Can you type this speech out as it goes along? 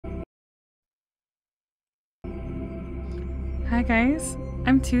Hi guys,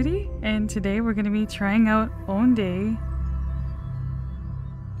 I'm Tootie, and today we're going to be trying out Onde.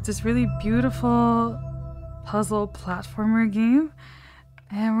 It's this really beautiful puzzle platformer game,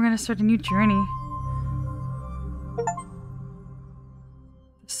 and we're going to start a new journey.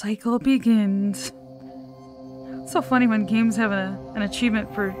 The cycle begins. It's so funny when games have an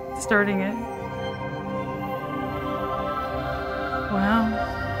achievement for starting it. Wow.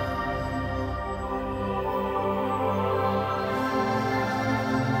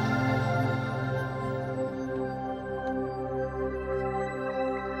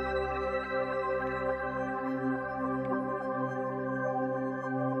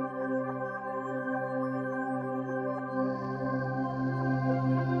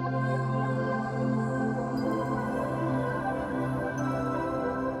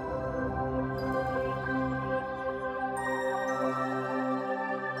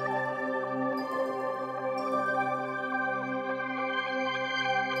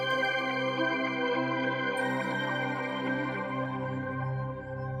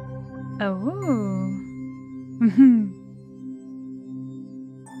 Oh.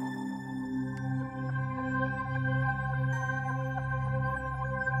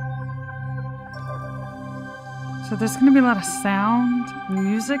 So there's going to be a lot of sound,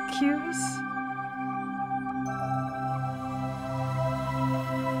 music cues.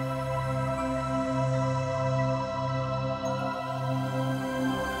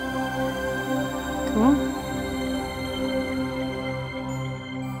 Cool.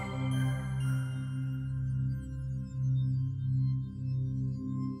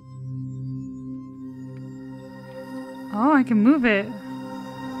 Oh, I can move it.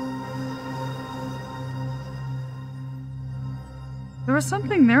 There was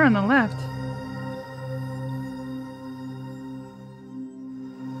something there on the left.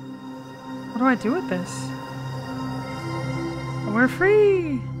 What do I do with this? We're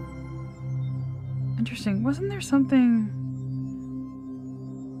free! Interesting. Wasn't there something...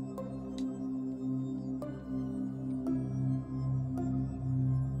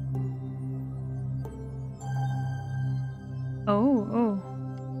 Oh.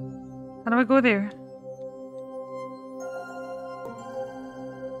 How do I go there?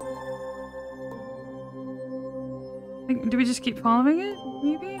 Do we just keep following it,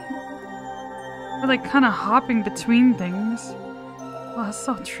 maybe? We're like kind of hopping between things. Oh, that's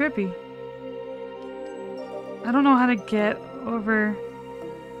so trippy. I don't know how to get over...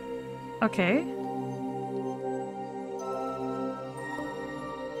 Okay.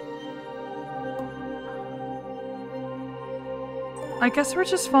 I guess we're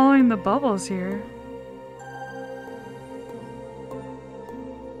just following the bubbles here.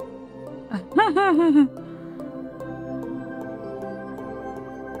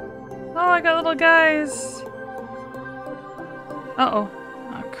 Oh, I got little guys. Uh-oh.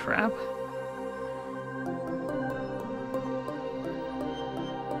 Oh, crap.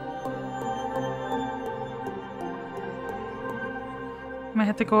 Might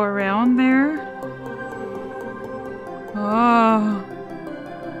have to go around there. Oh.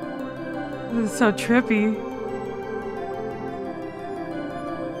 This is so trippy.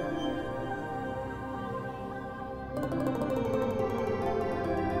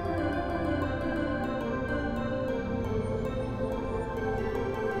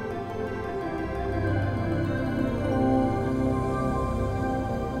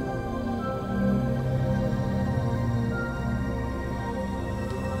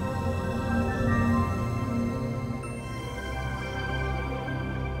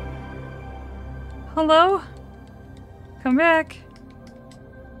 Hello? Come back.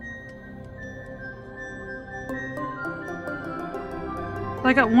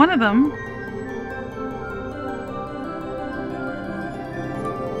 I got one of them.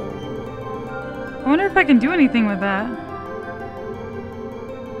 I wonder if I can do anything with that.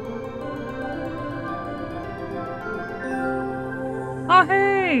 Oh,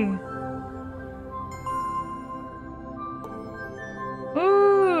 hey!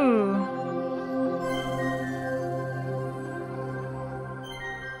 Ooh!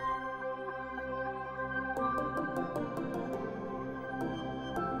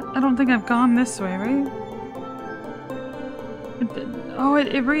 I don't think I've gone this way, right?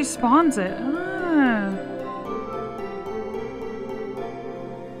 It respawns it. Ah.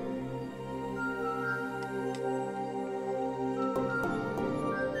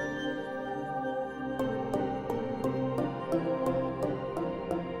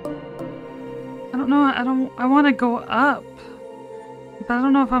 I don't know. I want to go up. But I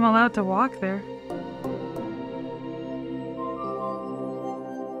don't know if I'm allowed to walk there.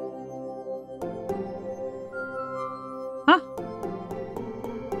 Huh?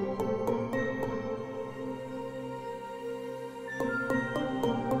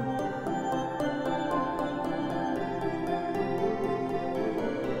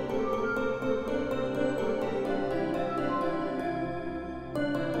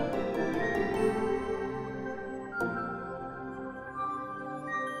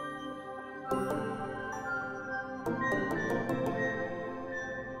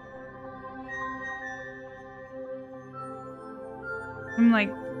 I'm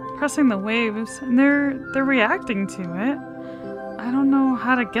like pressing the waves and they're reacting to it. I don't know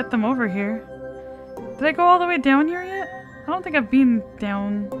how to get them over here. Did I go all the way down here yet? I don't think I've been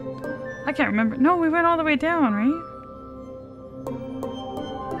down. I can't remember. No, we went all the way down, right?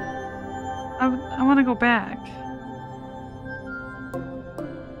 I want to go back.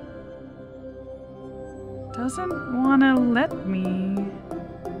 Doesn't want to let me.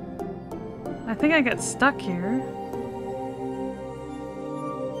 I think I get stuck here.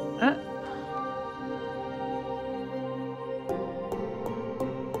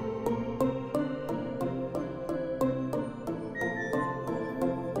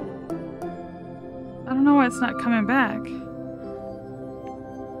 I don't know why it's not coming back.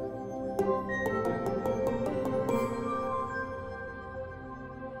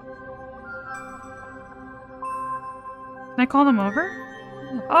 Can I call them over?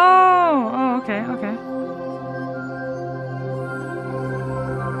 Oh, okay, okay.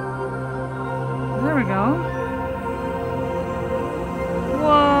 There we go.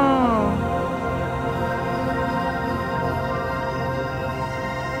 Whoa.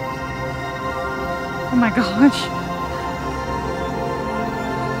 Oh my gosh.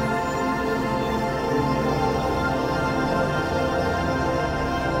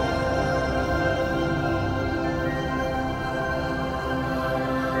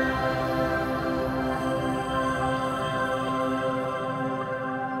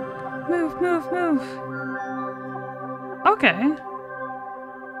 Move. Okay.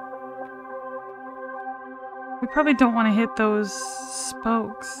 We probably don't want to hit those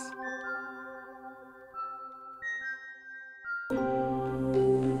spokes.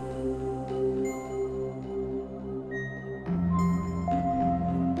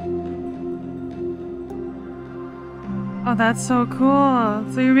 Oh, that's so cool.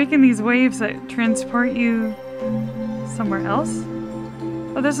 So you're making these waves that transport you somewhere else?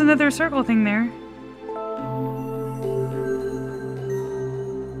 Oh, there's another circle thing there.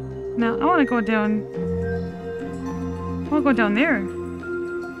 Now, I want to go down. I want to go down there.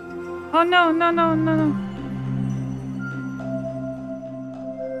 Oh, no.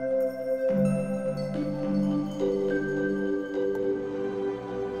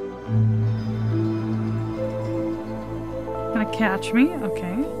 Gonna catch me?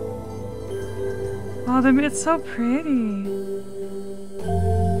 Okay. Oh, it's so pretty.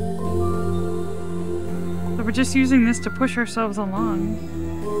 So we're just using this to push ourselves along.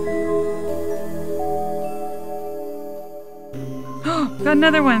 Got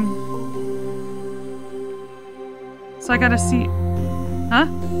another one. So I gotta see. Huh?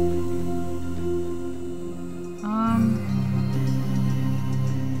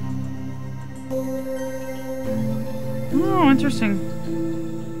 Oh, interesting.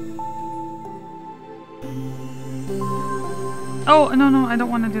 Oh, no, I don't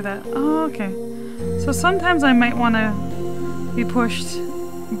want to do that. Oh, okay. So sometimes I might want to be pushed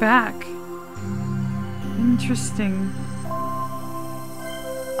back. Interesting.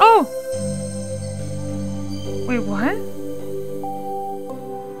 Oh! Wait, what?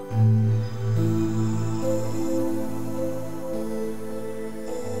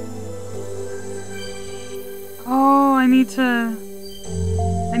 Oh, I need to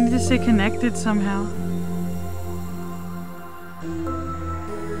stay connected somehow.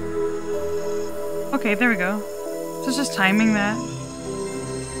 Okay, there we go. So it's just timing that.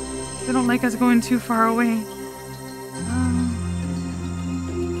 They don't like us going too far away.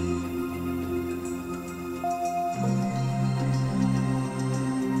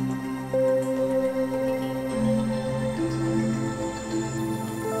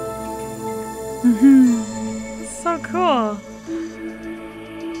 So cool.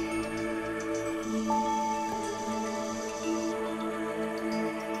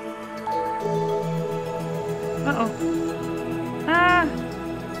 Uh-oh. Ah!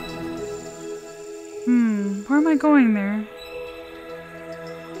 Where am I going there?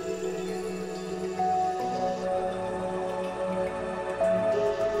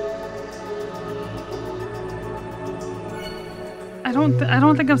 I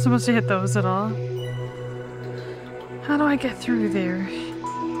don't think I'm supposed to hit those at all. How do I get through there?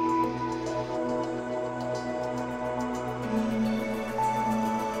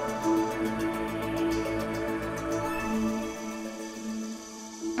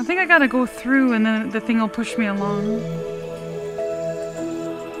 I think I gotta go through and then the thing will push me along.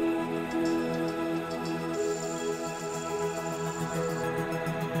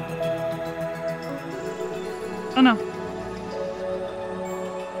 Oh no.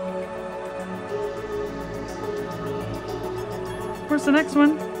 Where's the next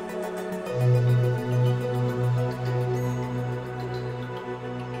one?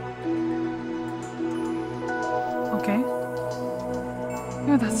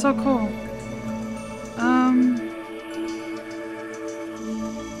 so cool.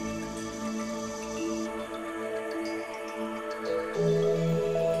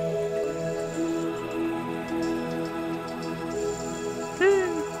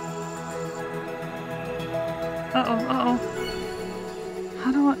 Uh-oh, uh-oh.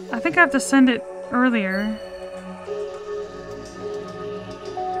 How do I think I have to send it earlier.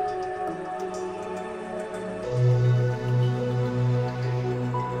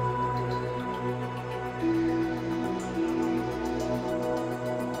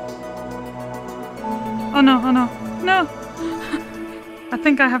 Oh no, oh no. No! I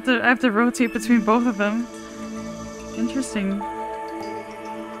think I have to rotate between both of them. Interesting.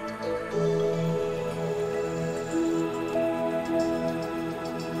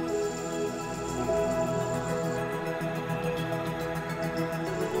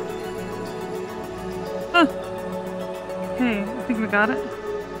 Huh. Okay, I think we got it.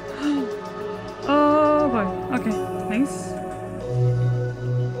 Oh boy. Okay, nice.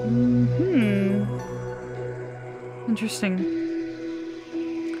 Interesting.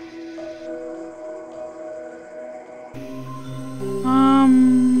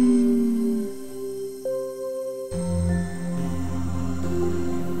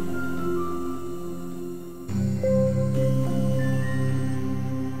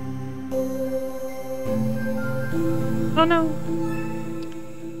 Oh no.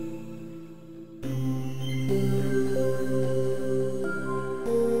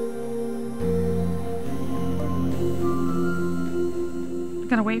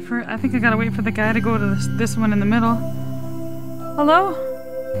 I think I gotta wait for the guy to go to this one in the middle. Hello?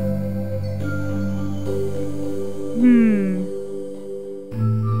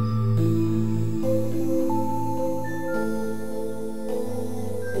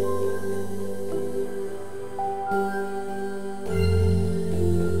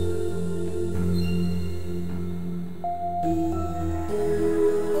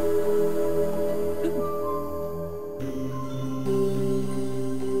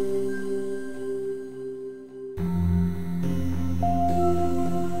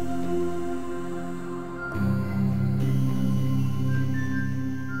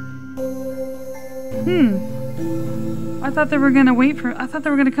 I thought they were gonna wait for. I thought they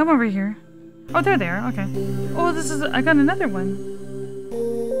were gonna come over here. Oh, they're there. Okay. Oh, this is. I got another one.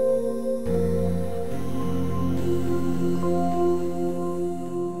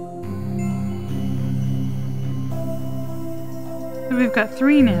 So we've got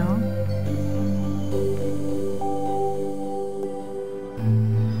 3 now.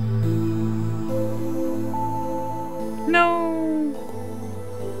 No.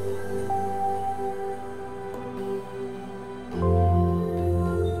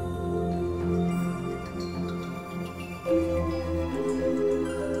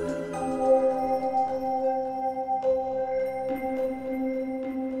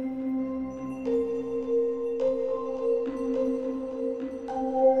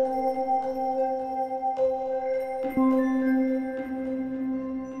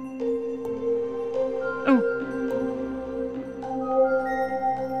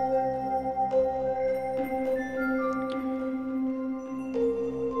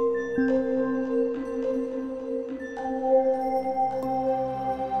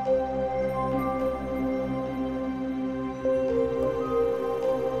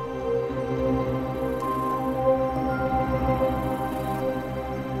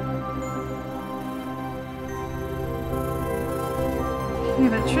 Okay,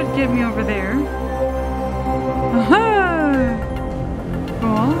 that should get me over there. Aha!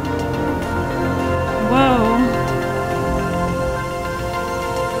 Cool. Whoa.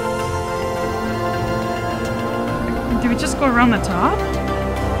 Do we just go around the top?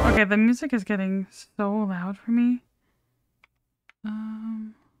 Okay, the music is getting so loud for me.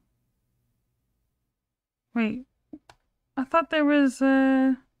 Wait. I thought there was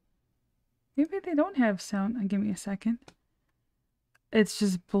maybe they don't have sound. Give me a second. It's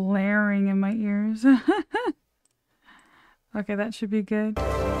just blaring in my ears. Okay, that should be good.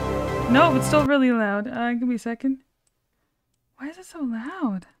 No, it's still really loud. Give me a second. Why is it so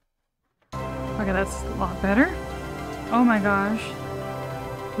loud? Okay, that's a lot better. Oh my gosh.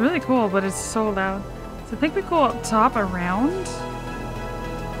 Really cool, but it's so loud. So I think we go up top around.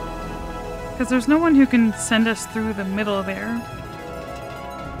 Because there's no one who can send us through the middle there.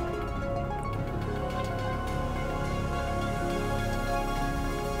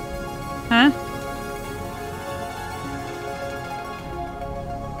 Huh?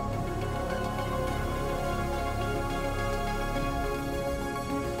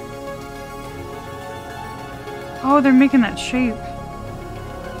 Oh, they're making that shape.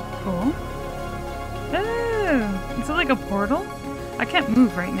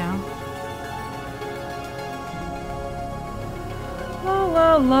 move right now. La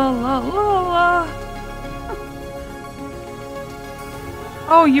la la la la la.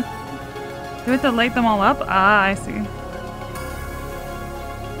 Oh, you do you have to light them all up? Ah, I see.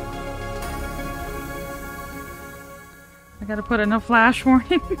 I gotta put in a flash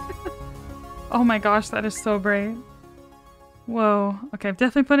warning. Oh my gosh, that is so bright. Whoa. Okay, I'm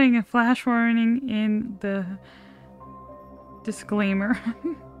definitely putting a flash warning in the disclaimer.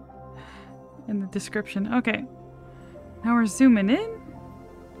 In the description. Okay. Now we're zooming in.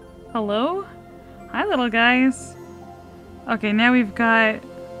 Hello? Hi, little guys. Okay, now we've got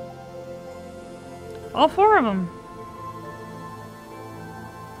all 4 of them.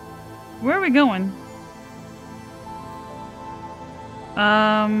 Where are we going?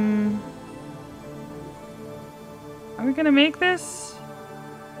 Are we gonna make this?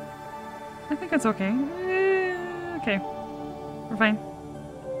 I think it's okay. Okay. We're fine.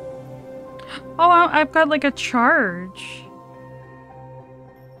 Oh, I've got like a charge.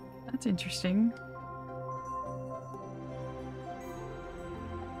 That's interesting.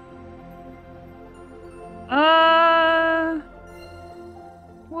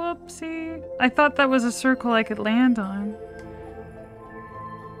 Whoopsie. I thought that was a circle I could land on.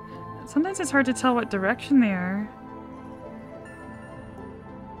 Sometimes it's hard to tell what direction they are.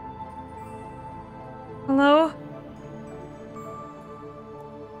 Hello?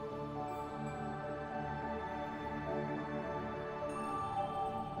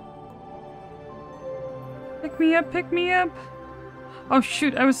 Pick me up, pick me up. Oh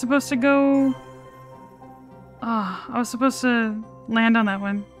shoot, I was supposed to go... Ah, I was supposed to land on that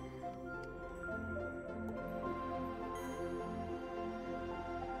one.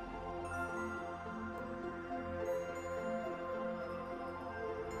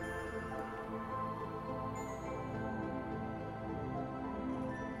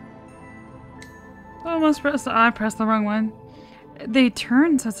 Almost pressed. I pressed the wrong one. They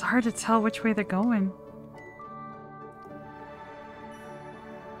turn, so it's hard to tell which way they're going.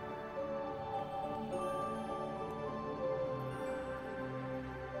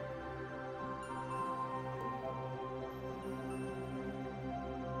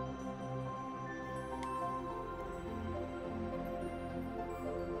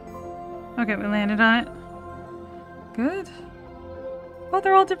 Okay, we landed on it. Good. Oh,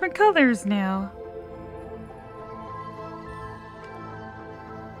 they're all different colors now.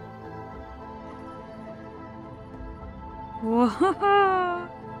 Whoa!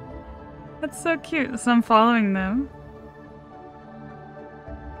 That's so cute. So I'm following them.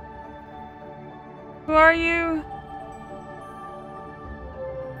 Who are you?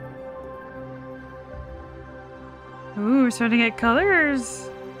 Ooh, we're starting to get colors.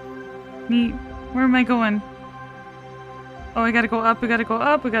 Neat. Where am I going? Oh, we gotta go up, we gotta go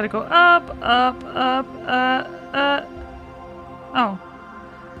up, we gotta go up, Oh.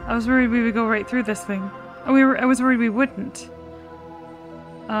 I was worried we would go right through this thing. Oh, I was worried we wouldn't.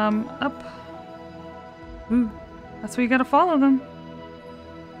 Up. Ooh. That's why you gotta follow them.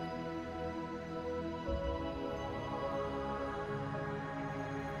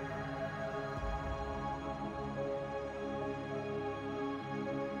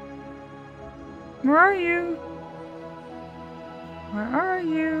 Where are you? Where are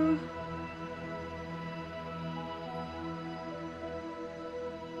you?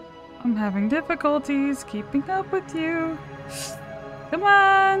 I'm having difficulties keeping up with you. Come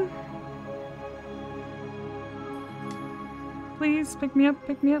on! Please, pick me up,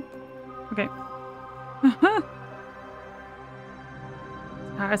 pick me up. Okay.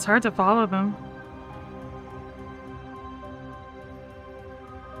 It's hard to follow them.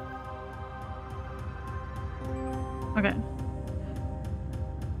 Okay.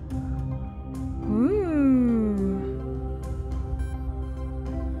 Ooh.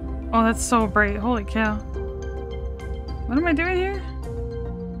 Oh, that's so bright. Holy cow. What am I doing here?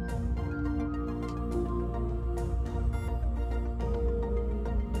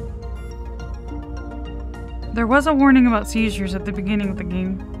 There was a warning about seizures at the beginning of the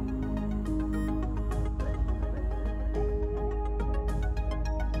game.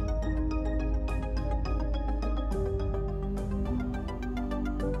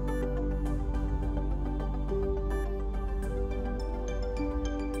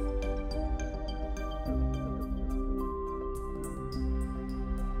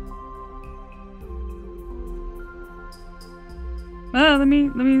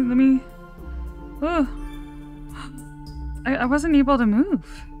 Let me. Oh. I wasn't able to move.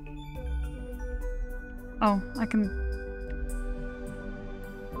 Oh, I can.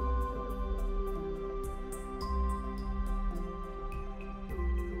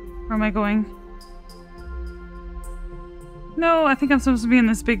 Where am I going? No, I think I'm supposed to be in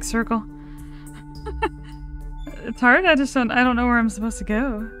this big circle. It's hard, I don't know where I'm supposed to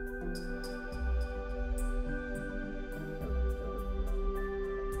go.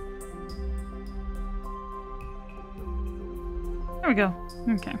 There we go.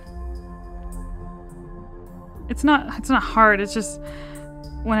 Okay. It's not hard, it's just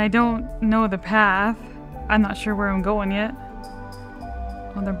when I don't know the path, I'm not sure where I'm going yet.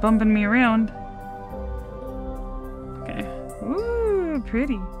 Oh, they're bumping me around. Okay. Ooh,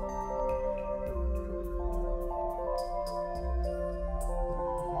 pretty.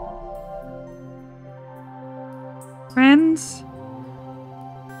 Friends?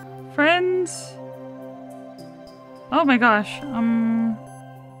 Friends? Oh my gosh,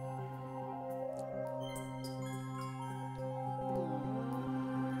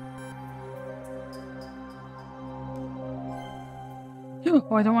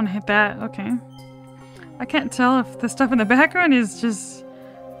 Oh, I don't want to hit that. Okay. I can't tell if the stuff in the background is just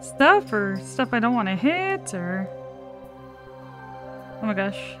stuff or stuff I don't want to hit or... Oh my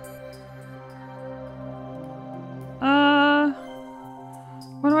gosh.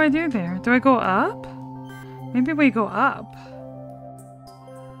 What do I do there? Do I go up? Maybe we go up.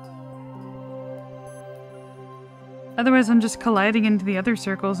 Otherwise I'm just colliding into the other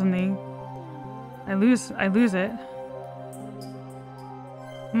circles and I lose it.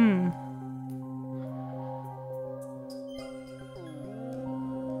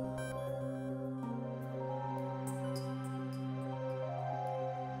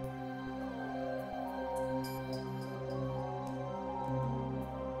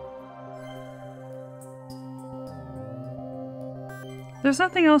 There's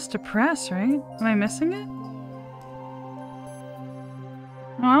nothing else to press, right? Am I missing it?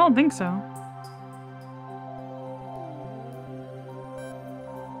 No, I don't think so.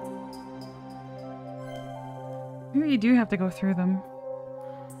 Maybe you do have to go through them.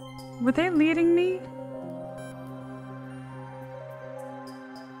 Were they leading me?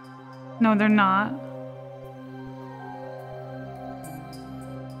 No, they're not.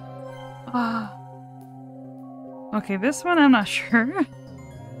 Okay, this one I'm not sure.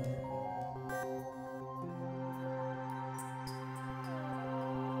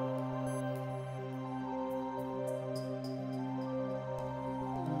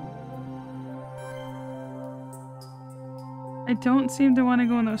 I don't seem to want to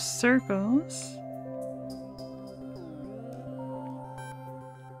go in those circles.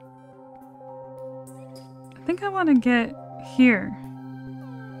 I think I want to get here.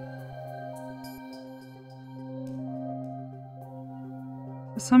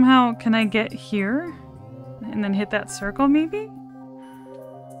 Somehow, can I get here? And then hit that circle, maybe?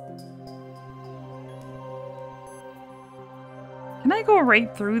 Can I go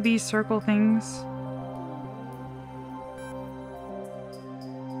right through these circle things?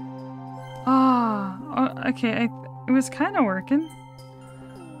 Oh, okay, it was kind of working.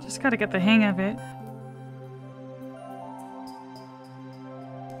 Just gotta get the hang of it.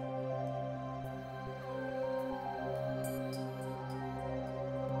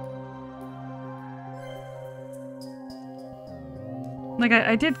 Like,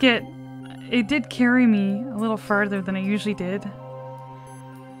 it did carry me a little farther than it usually did.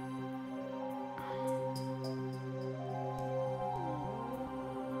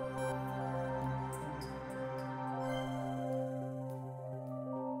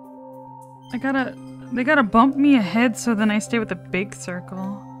 They gotta bump me ahead so then I stay with the big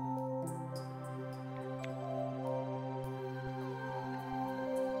circle.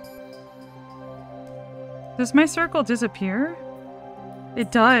 Does my circle disappear?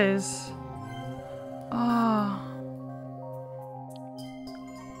 It does. Oh.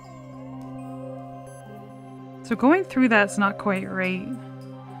 So going through that's not quite right.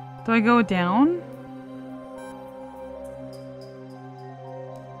 Do I go down?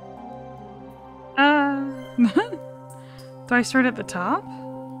 Do I start at the top?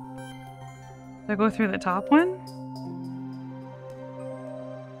 Do I go through the top one?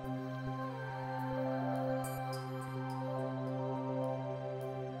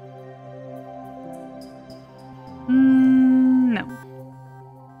 No.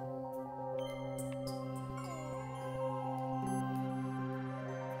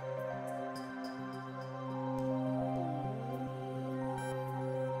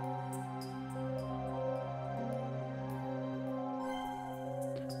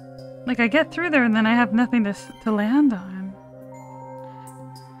 Like, I get through there and then I have nothing to land on.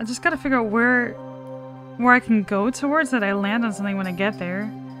 I just gotta figure out where I can go towards that I land on something when I get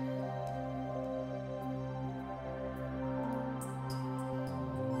there.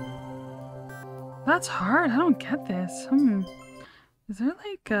 That's hard. I don't get this. Is there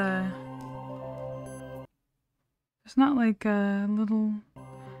like a... There's not like a little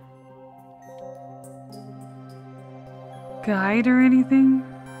guide or anything?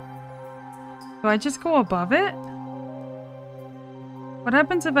 Do I just go above it? What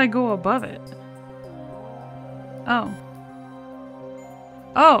happens if I go above it? Oh.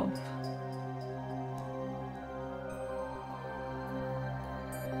 Oh!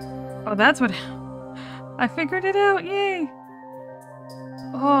 Oh, that's what... I figured it out! Yay!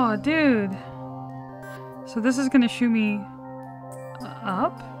 Oh, dude. So this is gonna shoot me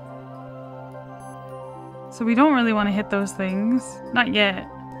up? So we don't really want to hit those things. Not yet.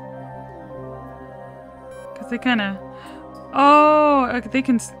 Because they kind of... Oh! They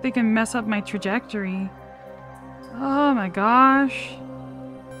can mess up my trajectory. Oh my gosh.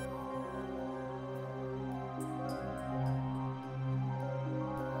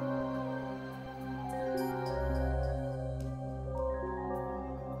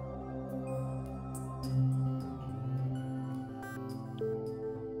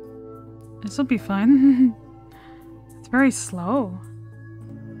 This will be fun. It's very slow.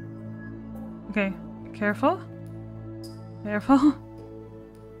 Okay, careful. Careful.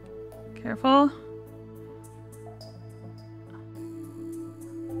 Careful.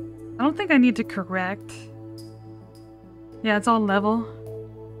 I don't think I need to correct. Yeah, it's all level.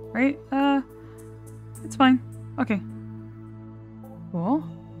 Right? It's fine. Okay. Cool.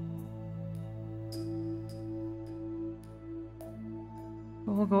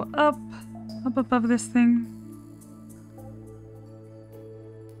 We'll go up above this thing.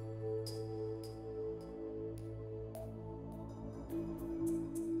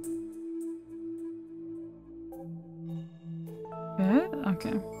 Good?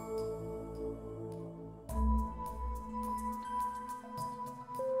 Okay.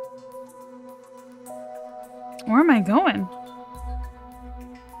 Where am I going?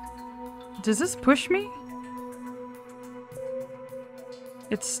 Does this push me?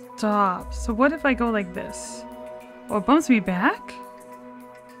 It stops. So what if I go like this? Oh, it bumps me back?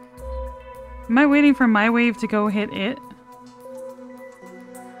 Am I waiting for my wave to go hit it?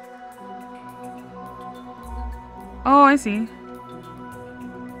 Oh, I see.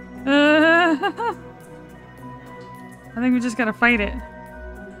 I think we just gotta fight it.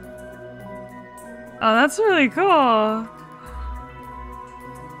 Oh, that's really cool.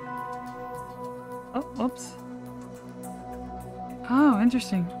 Oh, whoops. Oh,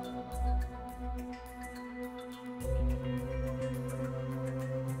 interesting.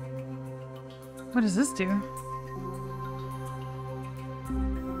 What does this do?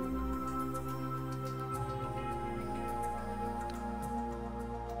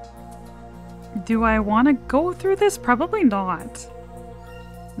 Do I want to go through this? Probably not.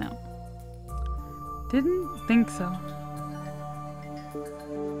 No. Didn't think so.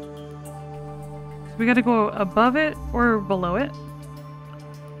 We gotta go above it or below it.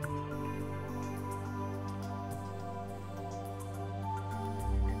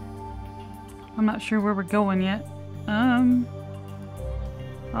 I'm not sure where we're going yet.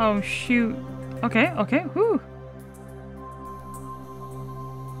 Oh shoot. Okay, okay, whew.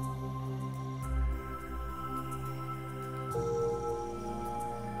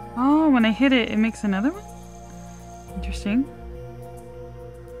 Oh, when I hit it, it makes another one? Interesting.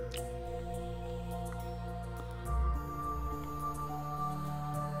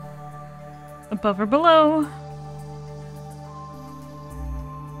 Above or below?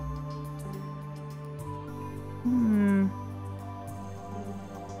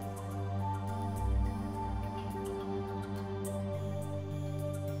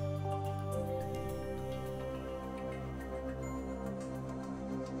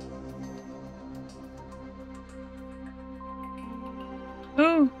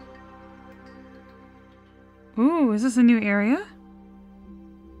 Ooh. Ooh, is this a new area?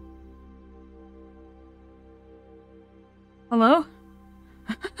 Hello?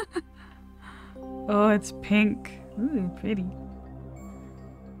 Oh, it's pink. Ooh, pretty.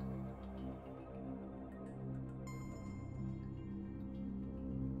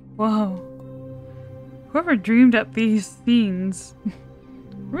 Whoa. Whoever dreamed up these scenes.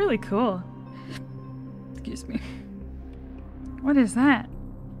 Really cool. Excuse me. What is that?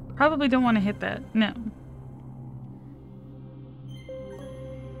 Probably don't want to hit that. No.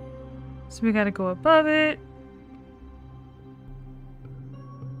 So we gotta go above it.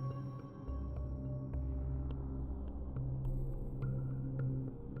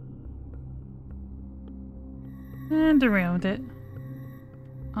 And around it.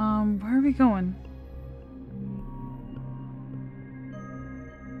 Where are we going?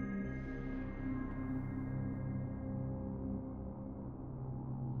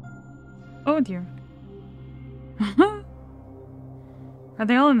 Oh dear. Are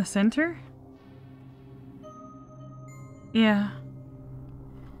they all in the center? Yeah.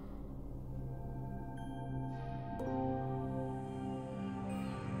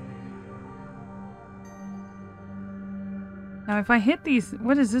 Now if I hit these,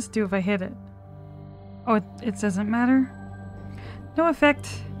 what does this do if I hit it? Oh, it doesn't matter? No effect.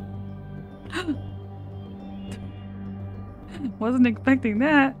 Wasn't expecting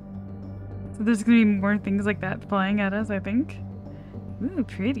that. So there's gonna be more things like that flying at us, I think. Ooh,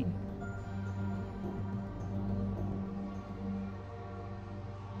 pretty.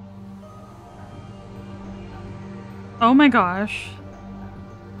 Oh my gosh.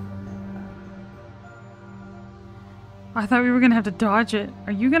 I thought we were gonna have to dodge it.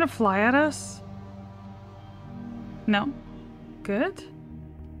 Are you gonna fly at us? No. Good.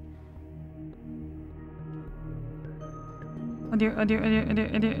 Oh dear, oh dear, oh dear, oh dear,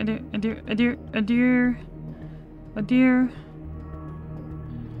 oh dear, oh dear, oh dear, oh dear, oh dear. Oh dear.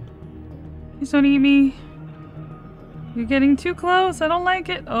 Please don't eat me. You're getting too close. I don't like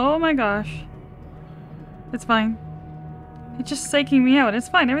it. Oh my gosh. It's fine. It's just psyching me out. It's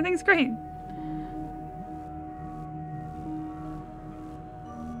fine. Everything's great.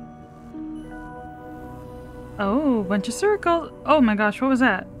 Oh, bunch of circles. Oh my gosh, what was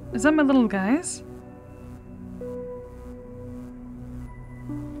that? Is that my little guys?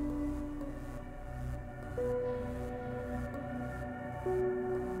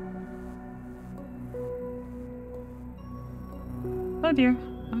 Oh dear.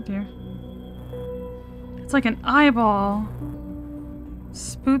 Oh dear. It's like an eyeball.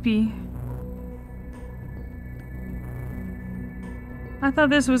 Spoopy. I thought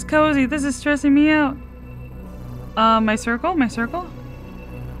this was cozy. This is stressing me out. My circle? My circle?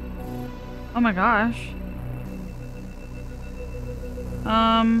 Oh my gosh.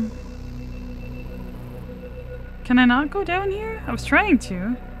 Can I not go down here? I was trying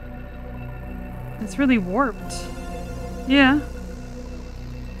to. It's really warped. Yeah.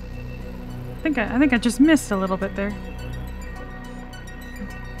 I think I just missed a little bit there.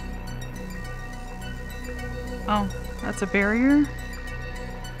 Oh, that's a barrier?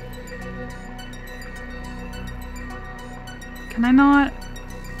 Can I not?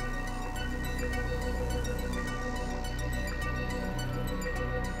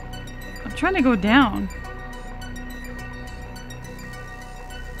 I'm trying to go down.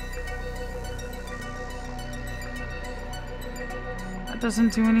 That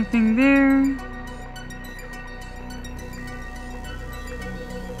doesn't do anything there.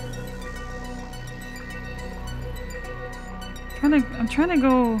 I'm trying to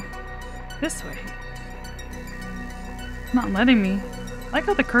go this way. It's not letting me. I like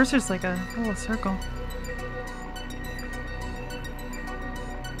how the cursor's like a little circle.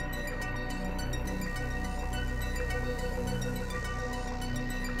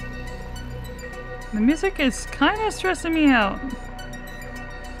 The music is kind of stressing me out.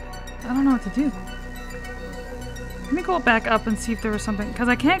 I don't know what to do. Let me go back up and see if there was something, because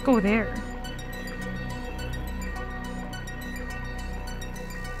I can't go there.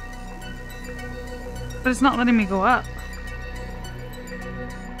 But it's not letting me go up.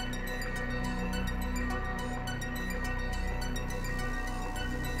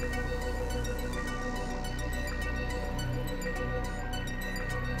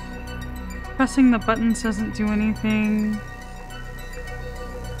 Pressing the buttons doesn't do anything.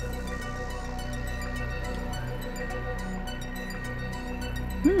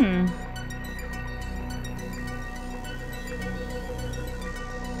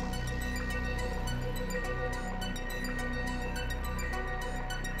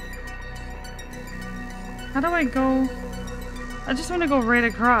 How do I go? I just want to go right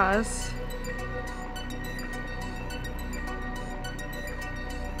across.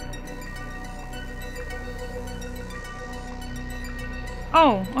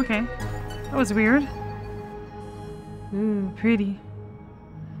 Oh, okay. That was weird. Ooh, pretty.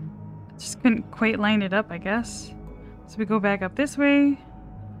 Just couldn't quite line it up, I guess. So we go back up this way.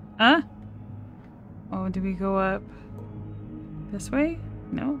 Huh? Oh, do we go up this way?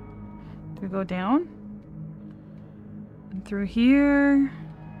 No. Do we go down? And through here.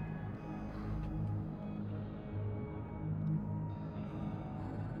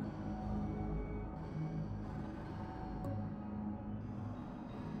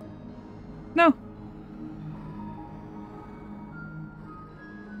 No.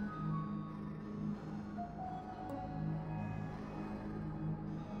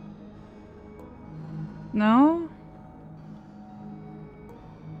 No.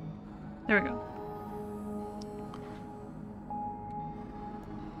 There we go.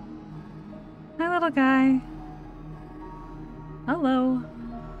 little guy. Hello.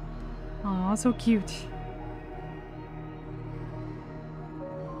 Aw, so cute.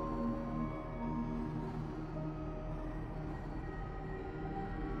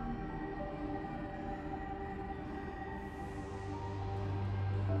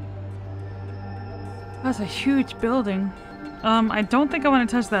 That's a huge building. I don't think I want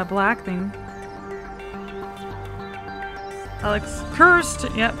to touch that black thing. That looks cursed.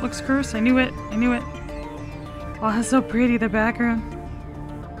 Yep, looks cursed. I knew it. I knew it. Oh, that's so pretty, the background.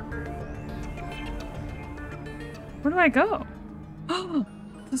 Where do I go? Oh,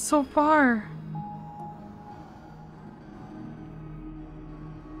 this is so far.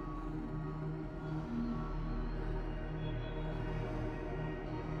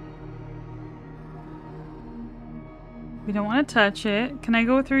 We don't want to touch it. Can I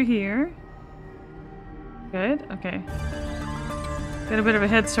go through here? Good. Okay. Got a bit of a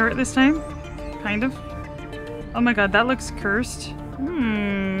head start this time. Kind of. Oh my god, that looks cursed.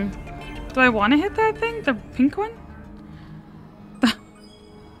 Do I want to hit that thing? The pink one?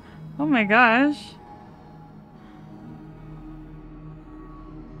 Oh my gosh.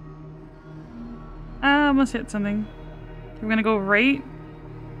 I almost hit something. We're gonna go right.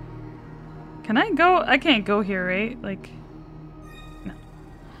 Can I go? I can't go here, right? Like, no.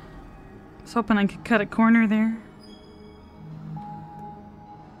 I was hoping I could cut a corner there.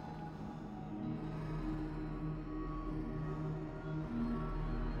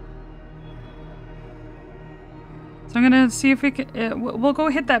 So I'm gonna see if we can. We'll go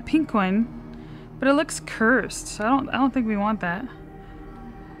hit that pink one, but it looks cursed. So I don't think we want that.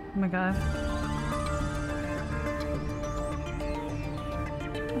 Oh my god!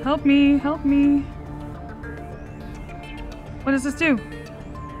 Help me! Help me! What does this do?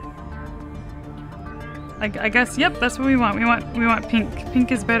 I guess. Yep, that's what we want. We want pink. Pink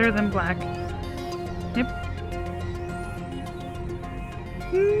is better than black. Yep.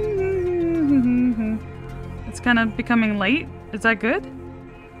 It's kind of becoming light. Is that good?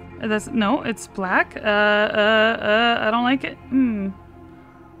 No, it's black. I don't like it.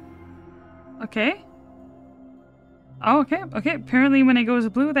 Okay. Oh, okay. Okay. Apparently when it goes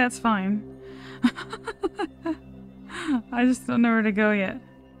blue, that's fine. I just don't know where to go yet.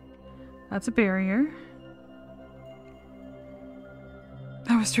 That's a barrier.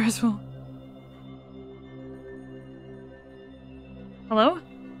 That was stressful. Hello?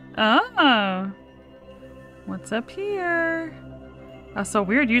 Oh. What's up here? That's so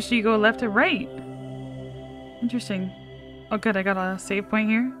weird. Usually you go left to right. Interesting. Oh good, I got a save point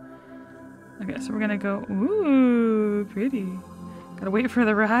here. Okay, so we're gonna go... Ooh, pretty. Gotta wait for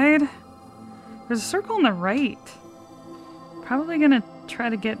the ride. There's a circle on the right. Probably gonna try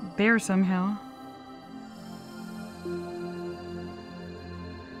to get there somehow.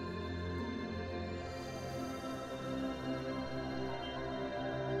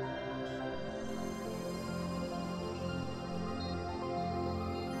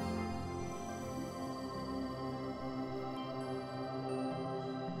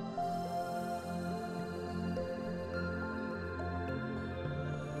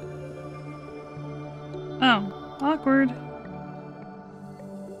 Oh, awkward.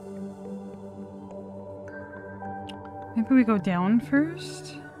 Maybe we go down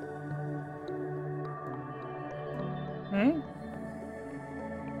first? Okay.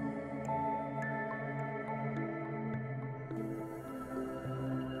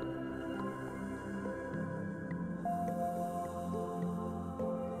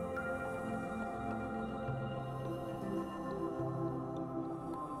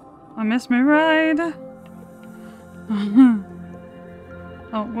 I missed my ride.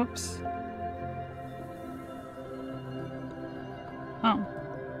 Oh, whoops. Oh.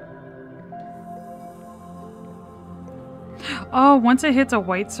 Oh, once it hits a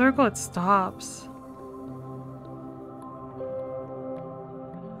white circle, it stops.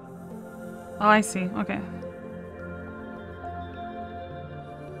 Oh, I see. Okay.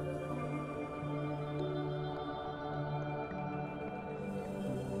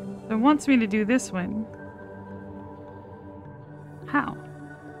 It wants me to do this one. How?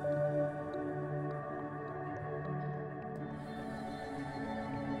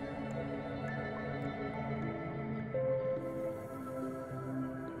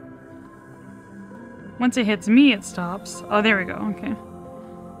 Once it hits me, it stops. Oh, there we go. Okay.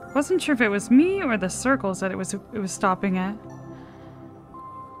 Wasn't sure if it was me or the circles that it was stopping at.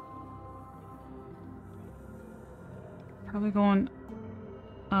 Probably going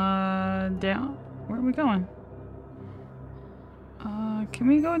down. Where are we going? Can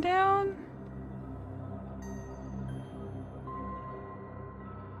we go down?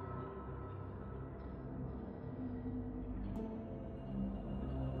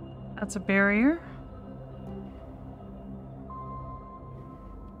 That's a barrier.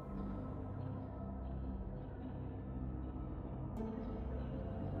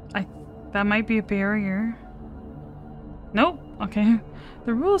 That might be a barrier. Nope. Okay.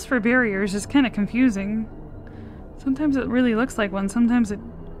 The rules for barriers is kind of confusing. Sometimes it really looks like one, sometimes it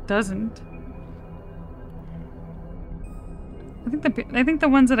doesn't. I think the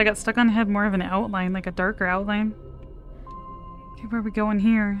ones that I got stuck on had more of an outline, like a darker outline. Okay, where are we going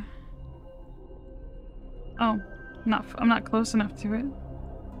here? Oh, I'm not close enough to it.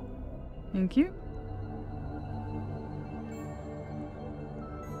 Thank you.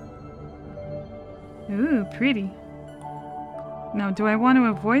 Ooh, pretty. Now, do I want to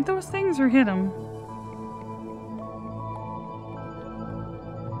avoid those things or hit them?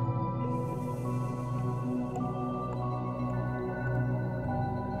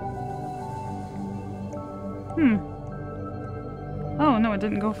 Oh, no, it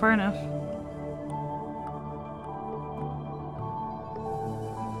didn't go far enough.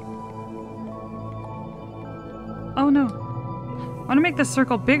 Oh, no. I want to make this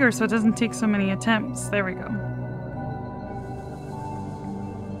circle bigger so it doesn't take so many attempts. There we go.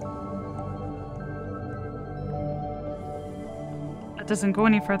 That doesn't go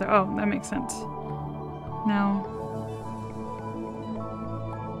any further. Oh, that makes sense. Now...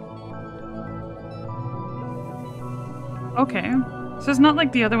 Okay. So it's not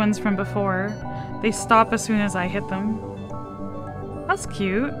like the other ones from before. They stop as soon as I hit them. That's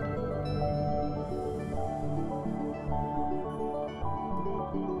cute.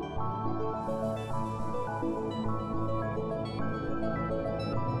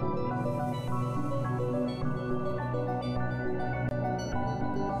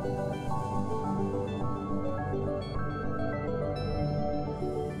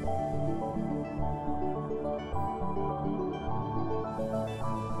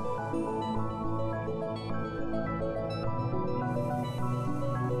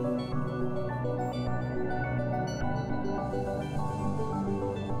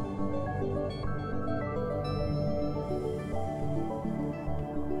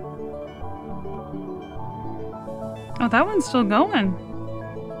 Oh, that one's still going.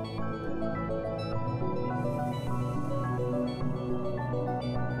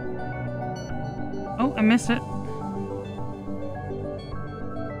 Oh, I missed it.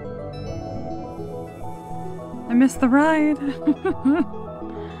 I missed the ride.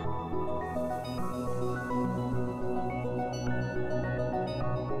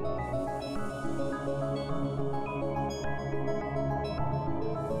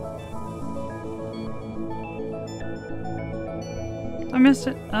 I missed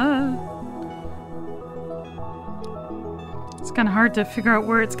it. It's kind of hard to figure out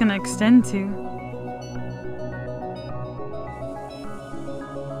where it's going to extend to.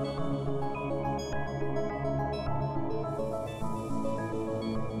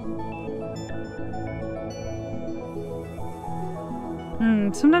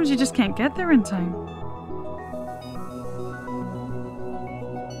 Sometimes you just can't get there in time.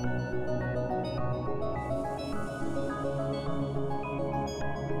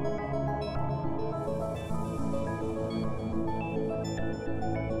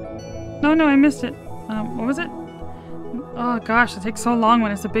 No, I missed it. What was it? Oh gosh, it takes so long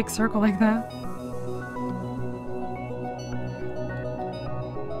when it's a big circle like that.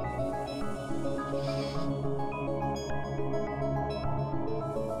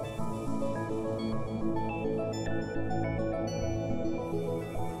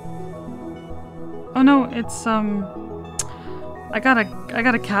 Oh no, it's I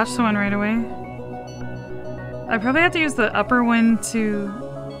gotta catch someone right away. I probably have to use the upper one to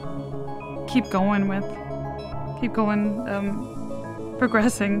keep going,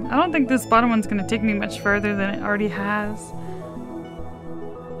 progressing. I don't think this bottom one's gonna take me much further than it already has.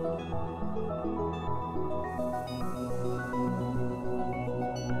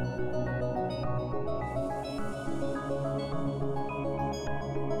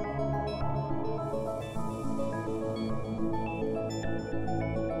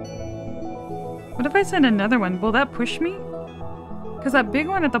 What if I send another one? Will that push me? Because that big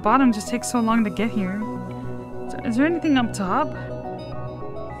one at the bottom just takes so long to get here. Is there anything up top?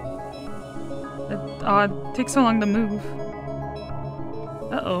 It takes so long to move.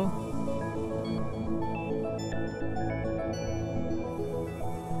 Uh-oh.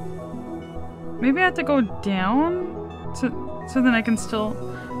 Maybe I have to go down? So then I can still...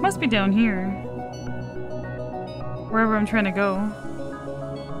 It must be down here. Wherever I'm trying to go.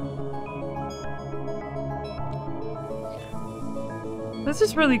 This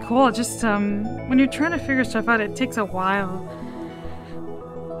is really cool. Just, when you're trying to figure stuff out, it takes a while.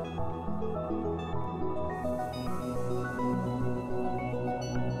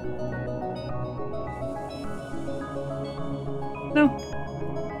 No.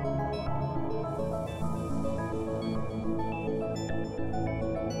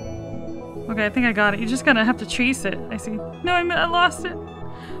 Okay, I think I got it. You just gotta have to chase it. I see. No, I lost it.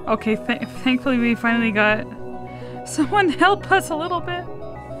 Okay, thankfully we finally got... Someone help us a little bit.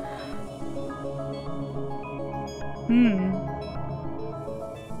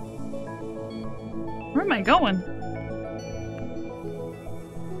 Where am I going?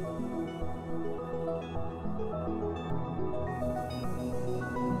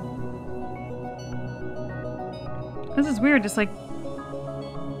 This is weird, just like...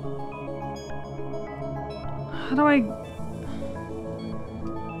 How do I...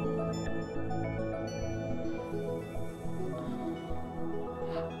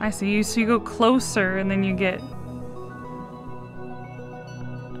 I see. So you go closer and then you get...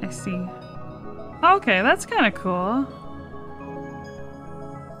 I see. Okay, that's kind of cool.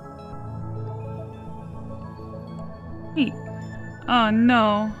 Neat. Oh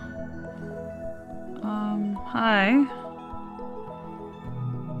no. Hi.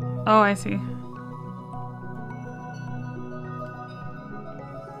 Oh, I see.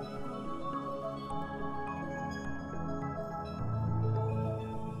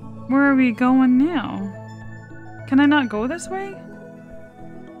 Where are we going now? Can I not go this way?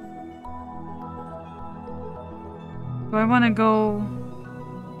 Do I want to go...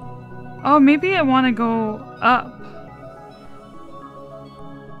 Oh, maybe I want to go up.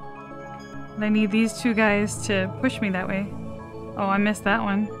 I need these two guys to push me that way. Oh, I missed that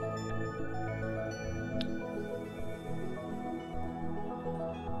one.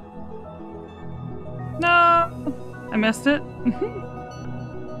 No! I missed it.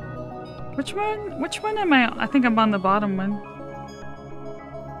 Which one? Which one am I? I think I'm on the bottom one.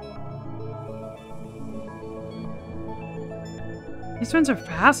 These ones are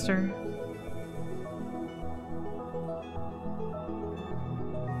faster.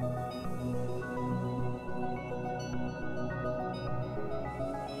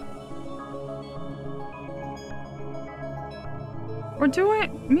 Or do I?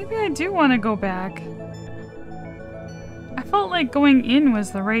 Maybe I do want to go back. I felt like going in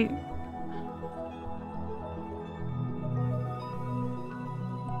was the right...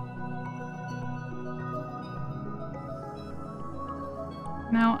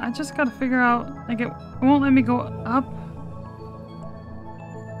 Now, I just gotta figure out, like, it won't let me go up.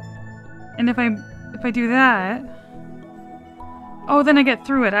 And if I do that... Oh, then I get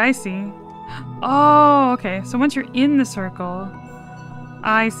through it, I see. Oh, okay. So once you're in the circle...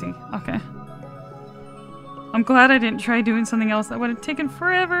 I see. Okay. I'm glad I didn't try doing something else. That would have taken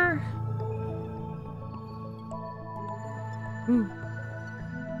forever. Ooh.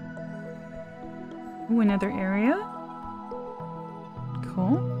 Ooh, another area?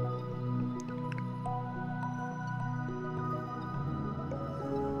 Cool.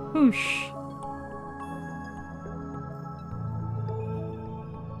 Whoosh.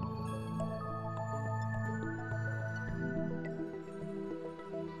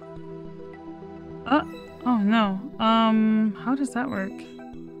 Oh no. How does that work?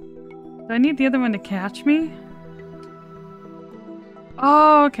 Do I need the other one to catch me?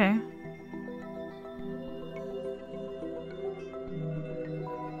 Oh, okay.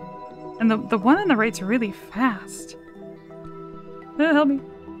 And the one on the right's really fast. Help me.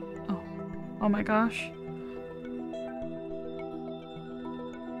 Oh. Oh my gosh.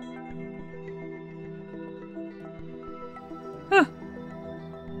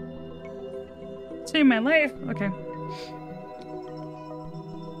 Save my life. Okay.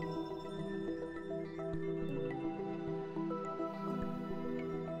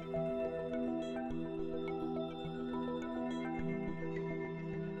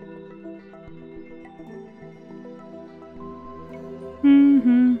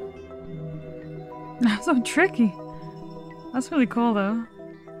 That's so tricky. That's really cool though.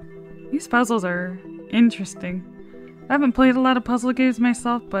 These puzzles are interesting. I haven't played a lot of puzzle games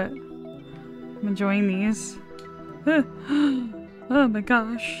myself, but I'm enjoying these. Oh my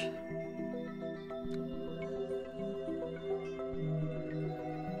gosh.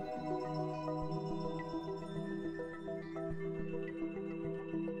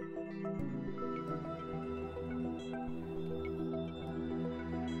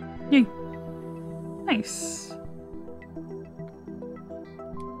 Yay. Nice.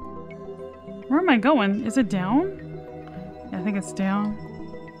 Where am I going? Is it down? Yeah, I think it's down.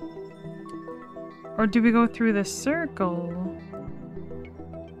 Or do we go through the circle?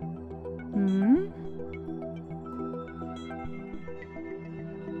 Hmm?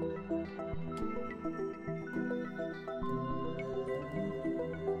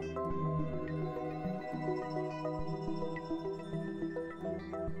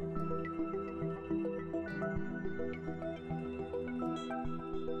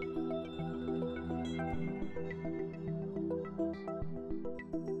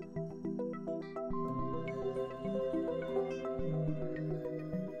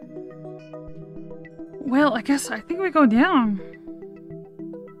 Well, I think we go down.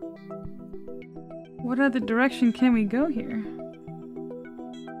 What other direction can we go here?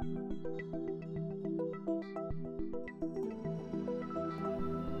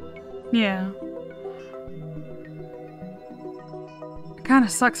 Yeah. It kinda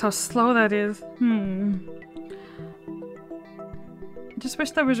sucks how slow that is. I just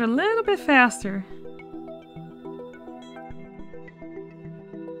wish that was a little bit faster.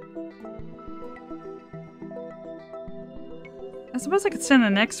 I suppose I could send the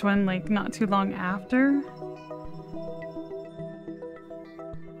next one, like, not too long after.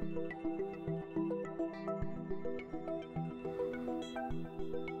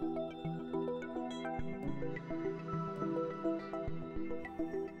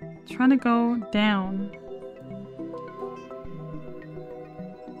 Trying to go down.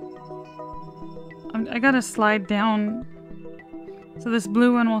 I gotta slide down so this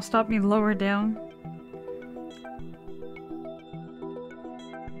blue one will stop me lower down.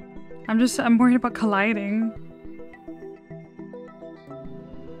 I'm worried about colliding.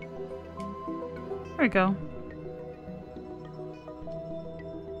 There we go.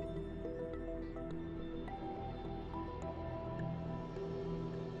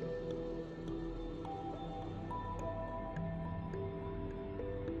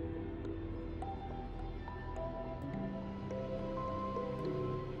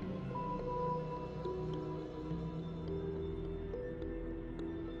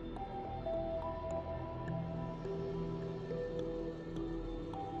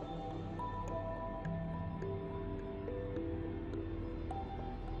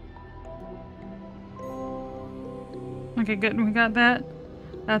 Okay, good. We got that.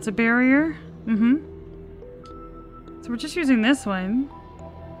 That's a barrier. So we're just using this one.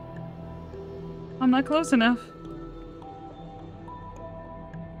 I'm not close enough.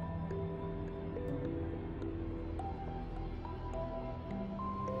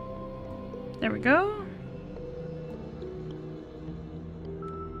 There we go.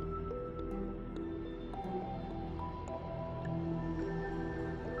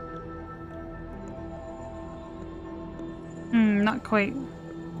 Not quite.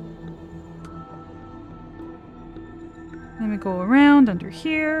 Then we go around under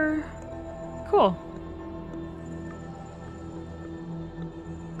here. Cool.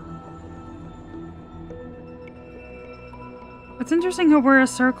 It's interesting how we're a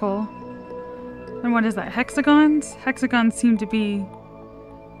circle. And what is that? Hexagons? Hexagons seem to be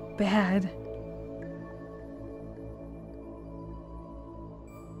bad.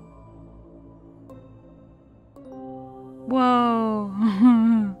 Whoa.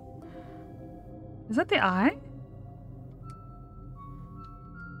 Is that the eye?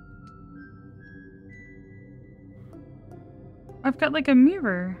 I've got like a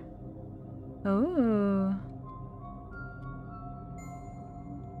mirror. Oh.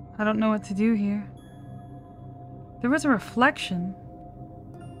 I don't know what to do here. There was a reflection.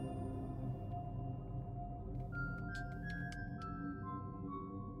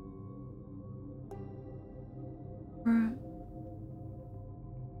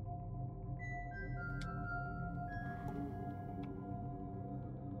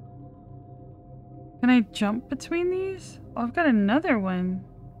 Can I jump between these? Oh, I've got another one.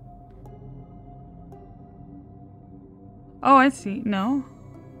 Oh, I see. No.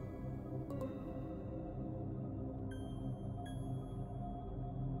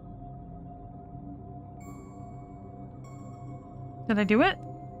 Did I do it?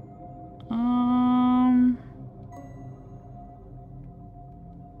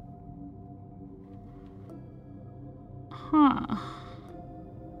 Huh.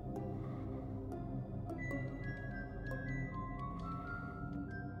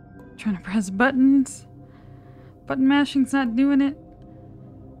 Trying to press buttons. Button mashing's not doing it.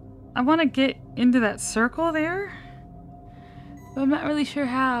 I want to get into that circle there, but I'm not really sure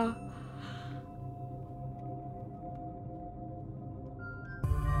how.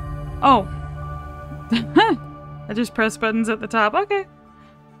 Oh. I just press buttons at the top. Okay.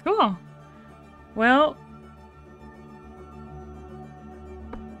 Cool. Well.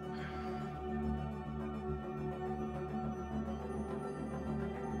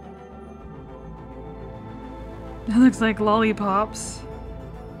 It looks like lollipops.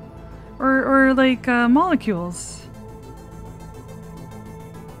 Or like molecules.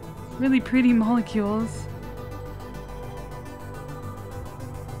 Really pretty molecules.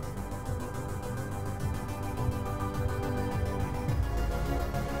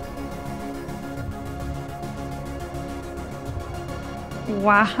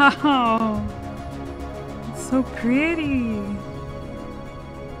 Wow. It's so pretty.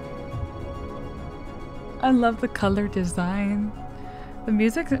 I love the color design. The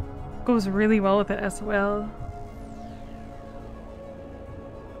music goes really well with it as well.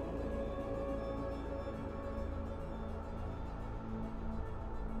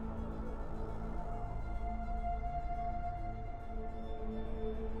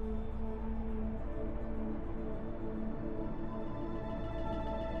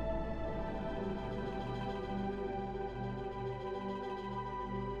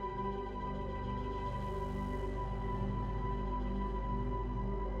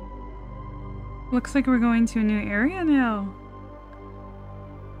 Looks like we're going to a new area now.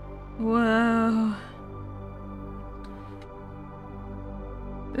 Whoa.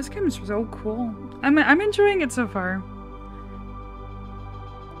 This game is so cool. I'm enjoying it so far.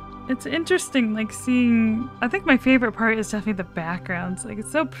 It's interesting, like seeing... I think my favorite part is definitely the backgrounds. Like,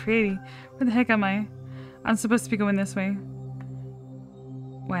 it's so pretty. Where the heck am I? I'm supposed to be going this way.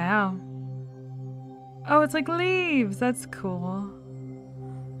 Wow. Oh, it's like leaves. That's cool.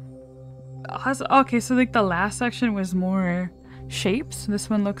 Okay, so like the last section was more shapes. This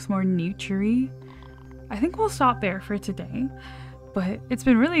one looks more nature-y. I think we'll stop there for today. But it's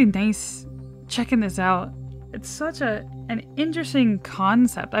been really nice checking this out. It's such an interesting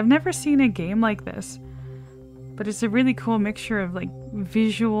concept. I've never seen a game like this. But it's a really cool mixture of like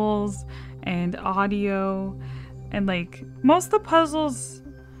visuals and audio. And like most of the puzzles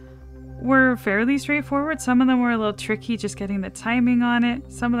were fairly straightforward. Some of them were a little tricky, just getting the timing on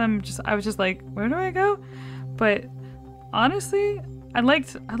it. Some of them I was just like, where do I go? But honestly, I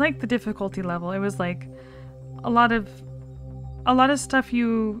liked the difficulty level. It was like a lot of stuff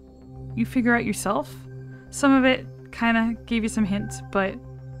you figure out yourself. Some of it kind of gave you some hints, but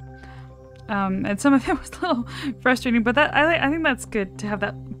and some of it was a little frustrating. But I think that's good to have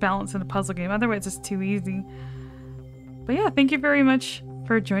that balance in a puzzle game. Otherwise, it's too easy. But yeah, thank you very much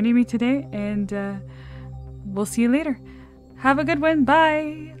for joining me today, and we'll see you later. Have a good one.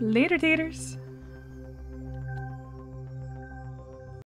 Bye. Later, daters.